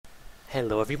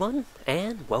Hello everyone,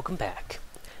 and welcome back.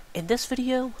 In this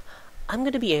video, I'm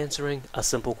going to be answering a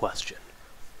simple question.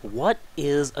 What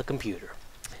is a computer?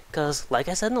 Because, like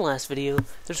I said in the last video,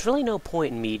 there's really no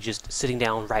point in me just sitting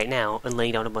down right now and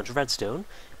laying down a bunch of redstone,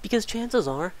 because chances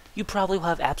are you probably will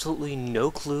have absolutely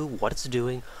no clue what it's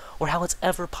doing or how it's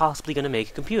ever possibly going to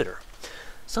make a computer.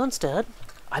 So instead,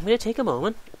 I'm going to take a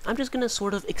moment, I'm just going to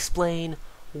sort of explain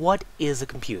what is a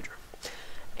computer.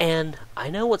 And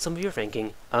I know what some of you are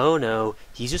thinking, oh no,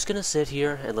 he's just going to sit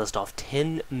here and list off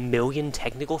 10 million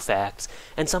technical facts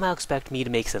and somehow expect me to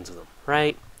make sense of them,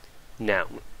 right? No.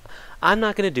 I'm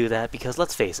not going to do that because,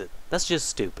 let's face it, that's just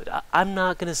stupid. I'm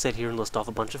not going to sit here and list off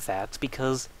a bunch of facts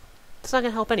because it's not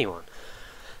going to help anyone.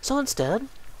 So instead,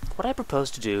 what I propose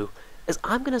to do is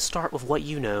I'm going to start with what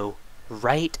you know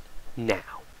right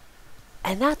now.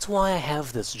 And that's why I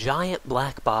have this giant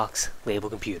black box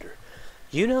labeled computer.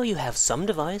 You know you have some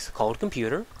device called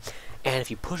computer, and if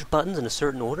you push buttons in a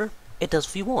certain order, it does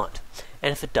what you want.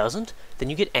 And if it doesn't, then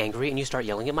you get angry and you start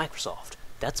yelling at Microsoft.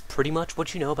 That's pretty much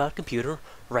what you know about a computer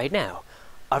right now.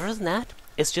 Other than that,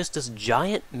 it's just this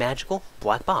giant magical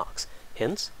black box.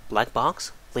 Hence, black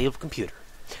box labeled computer.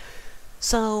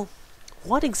 So,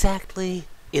 what exactly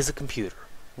is a computer?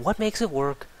 What makes it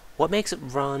work? What makes it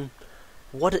run?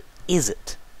 What is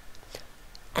it?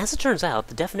 As it turns out,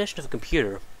 the definition of a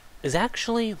computer is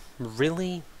actually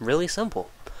really simple.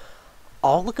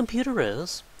 All a computer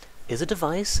is a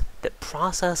device that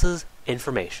processes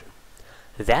information.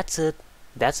 That's it.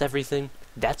 That's everything.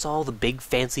 That's all the big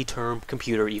fancy term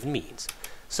computer even means.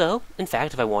 So, in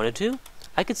fact, if I wanted to,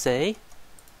 I could say,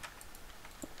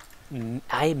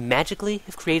 I magically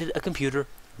have created a computer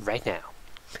right now.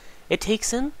 It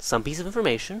takes in some piece of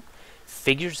information,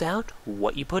 figures out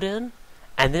what you put in,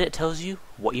 and then it tells you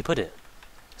what you put in.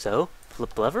 So,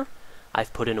 flip the lever,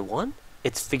 I've put in a 1,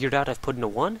 it's figured out I've put in a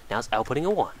 1, now it's outputting a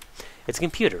 1. It's a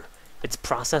computer. It's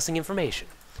processing information.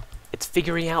 It's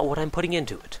figuring out what I'm putting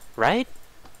into it, right?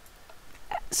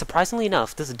 Surprisingly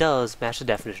enough, this does match the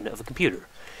definition of a computer.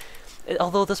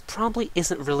 Although this probably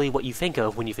isn't really what you think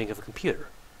of when you think of a computer.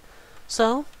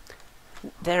 So,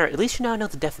 there, at least you now know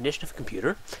the definition of a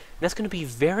computer, and that's going to be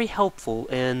very helpful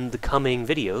in the coming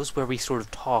videos where we sort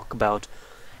of talk about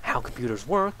how computers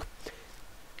work.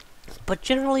 But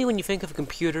generally, when you think of a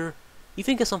computer, you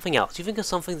think of something else. You think of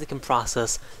something that can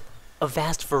process a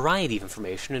vast variety of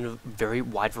information in a very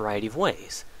wide variety of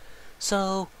ways.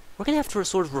 So, we're going to have to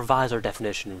sort of revise our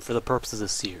definition for the purpose of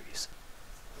this series.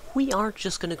 We aren't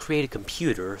just going to create a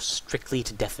computer strictly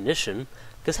to definition,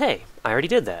 because hey, I already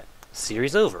did that.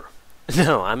 Series over.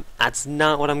 No, that's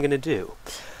not what I'm going to do.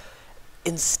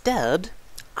 Instead,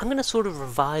 I'm going to sort of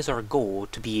revise our goal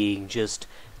to being just,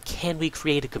 can we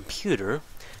create a computer,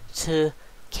 to,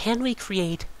 can we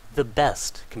create the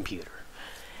best computer?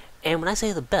 And when I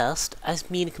say the best, I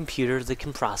mean a computer that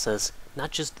can process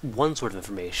not just one sort of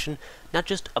information, not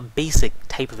just a basic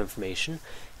type of information.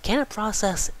 Can it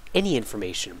process any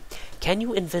information? Can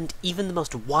you invent even the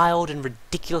most wild and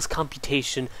ridiculous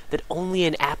computation that only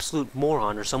an absolute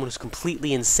moron or someone who's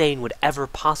completely insane would ever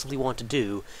possibly want to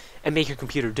do, and make your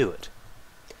computer do it?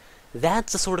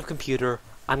 That's the sort of computer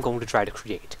I'm going to try to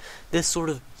create. This sort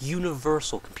of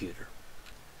universal computer.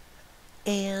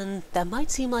 And that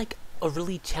might seem like a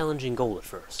really challenging goal at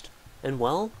first. And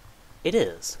well, it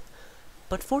is.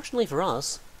 But fortunately for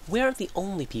us, we aren't the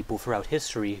only people throughout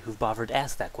history who've bothered to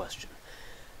ask that question.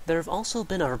 There have also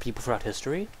been other people throughout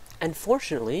history, and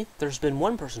fortunately, there's been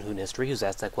one person in history who's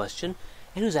asked that question,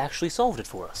 and who's actually solved it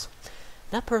for us.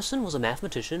 That person was a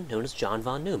mathematician known as John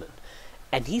von Neumann,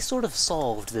 and he sort of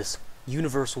solved this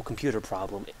universal computer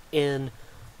problem in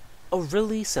a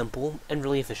really simple and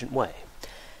really efficient way.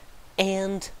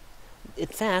 And, in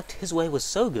fact, his way was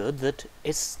so good that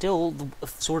it's still the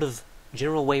sort of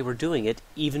general way we're doing it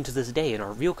even to this day in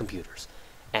our real computers.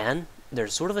 And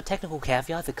there's sort of a technical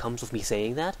caveat that comes with me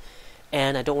saying that,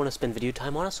 and I don't want to spend video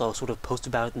time on it, so I'll sort of post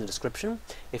about it in the description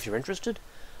if you're interested.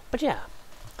 But yeah.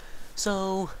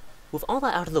 So, with all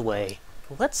that out of the way,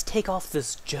 let's take off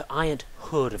this giant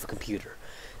hood of a computer.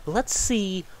 Let's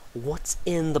see what's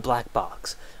in the black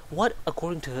box. What,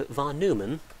 according to von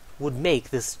Neumann, would make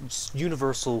this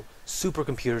universal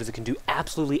supercomputer that can do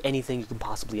absolutely anything you can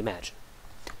possibly imagine.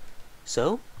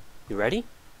 So, you ready?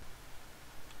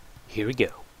 Here we go.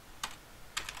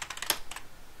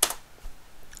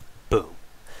 Boom.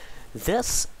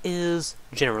 This is,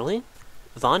 generally,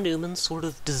 von Neumann's sort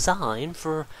of design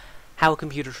for how a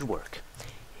computer should work.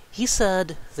 He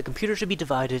said the computer should be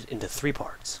divided into 3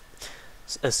 parts.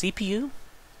 A CPU,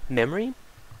 memory,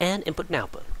 and input and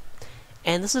output.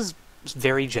 And this is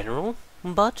very general,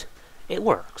 but it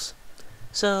works.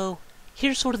 So,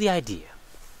 here's sort of the idea.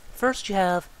 First you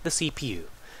have the CPU,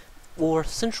 or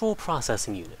Central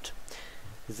Processing Unit.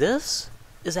 This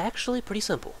is actually pretty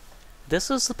simple.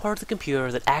 This is the part of the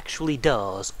computer that actually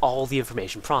does all the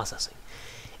information processing.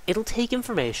 It'll take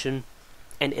information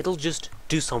and it'll just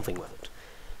do something with it.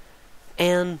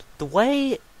 And the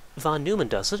way von Neumann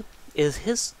does it is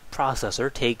his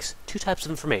processor takes two types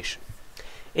of information.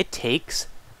 It takes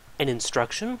an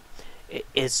instruction. It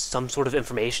is some sort of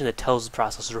information that tells the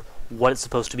processor what it's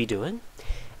supposed to be doing.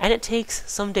 And it takes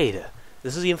some data.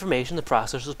 This is the information the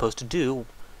processor is supposed to do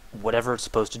whatever it's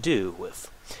supposed to do with.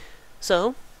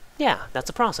 So, yeah, that's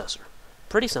a processor.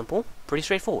 Pretty simple, pretty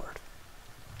straightforward.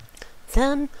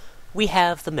 Then we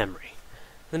have the memory.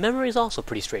 The memory is also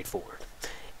pretty straightforward.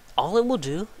 All it will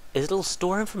do is it'll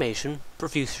store information for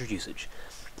future usage.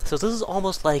 So this is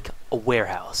almost like a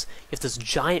warehouse. You have this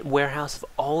giant warehouse of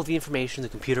all the information the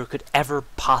computer could ever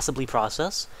possibly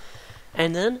process,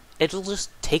 and then it'll just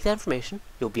take that information,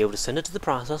 you'll be able to send it to the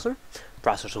processor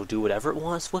will do whatever it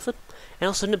wants with it, and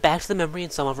it'll send it back to the memory in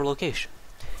some other location.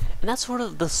 And that's sort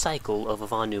of the cycle of a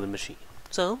von Neumann machine.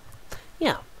 So,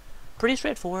 yeah, pretty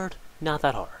straightforward, not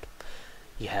that hard.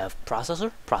 You have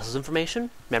processor, processes information,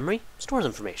 memory, stores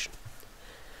information.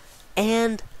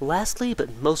 And lastly,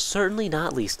 but most certainly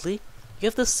not leastly, you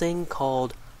have this thing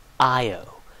called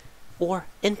I/O, or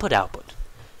input-output.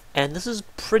 And this is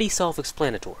pretty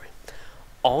self-explanatory.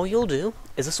 All you'll do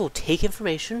is this will take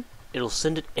information, it'll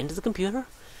send it into the computer,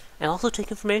 and also take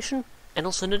information, and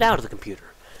it'll send it out of the computer.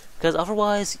 Because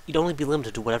otherwise, you'd only be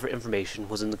limited to whatever information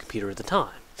was in the computer at the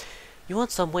time. You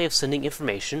want some way of sending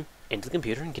information into the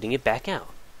computer and getting it back out.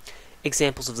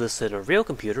 Examples of this in a real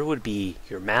computer would be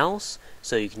your mouse.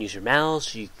 So you can use your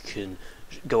mouse, you can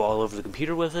go all over the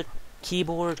computer with it.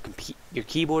 Keyboard, your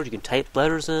keyboard, you can type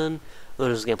letters in. Those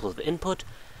are examples of input.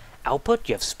 Output,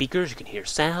 you have speakers, you can hear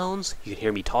sounds. You can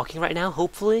hear me talking right now,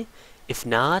 hopefully. If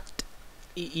not,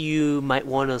 you might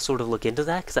want to sort of look into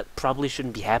that, because that probably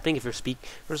shouldn't be happening if your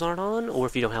speakers aren't on, or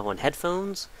if you don't have on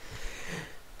headphones.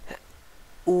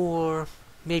 Or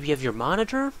maybe you have your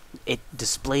monitor, it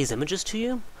displays images to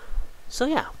you. So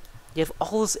yeah, you have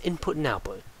all this input and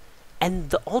output.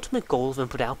 And the ultimate goal of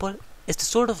input-output is to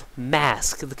sort of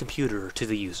mask the computer to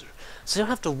the user. So you don't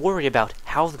have to worry about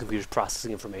how the computer is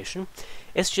processing information.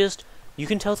 It's just, you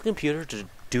can tell the computer to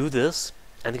do this,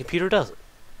 and the computer does it.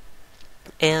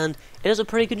 And it does a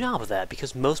pretty good job of that,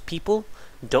 because most people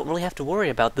don't really have to worry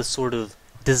about this sort of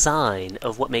design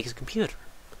of what makes a computer.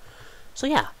 So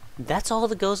yeah, that's all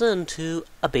that goes into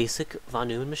a basic von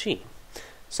Neumann machine.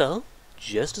 So,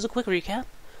 just as a quick recap,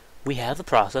 we have the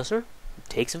processor,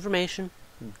 takes information,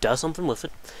 does something with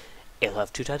it. It'll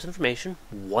have two types of information,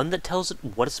 one that tells it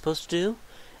what it's supposed to do,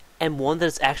 and one that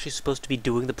it's actually supposed to be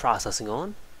doing the processing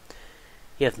on.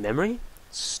 You have memory,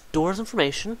 stores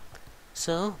information,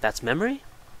 so that's memory,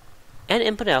 and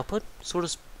input-output, sort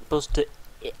of supposed to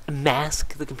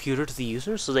mask the computer to the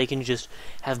user so they can just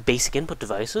have basic input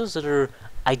devices that are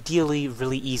ideally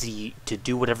really easy to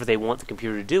do whatever they want the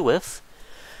computer to do with,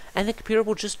 and the computer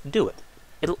will just do it.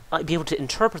 It'll be able to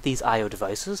interpret these I/O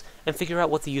devices and figure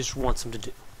out what the user wants them to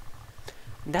do.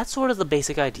 And that's sort of the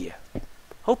basic idea.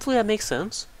 Hopefully that makes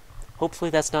sense.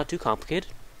 Hopefully that's not too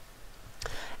complicated.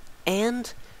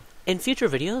 And in future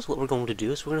videos, what we're going to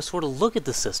do is we're going to sort of look at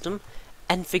the system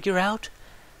and figure out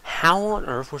how on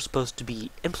earth we're supposed to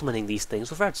be implementing these things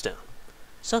with Redstone.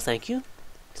 So thank you.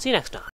 See you next time.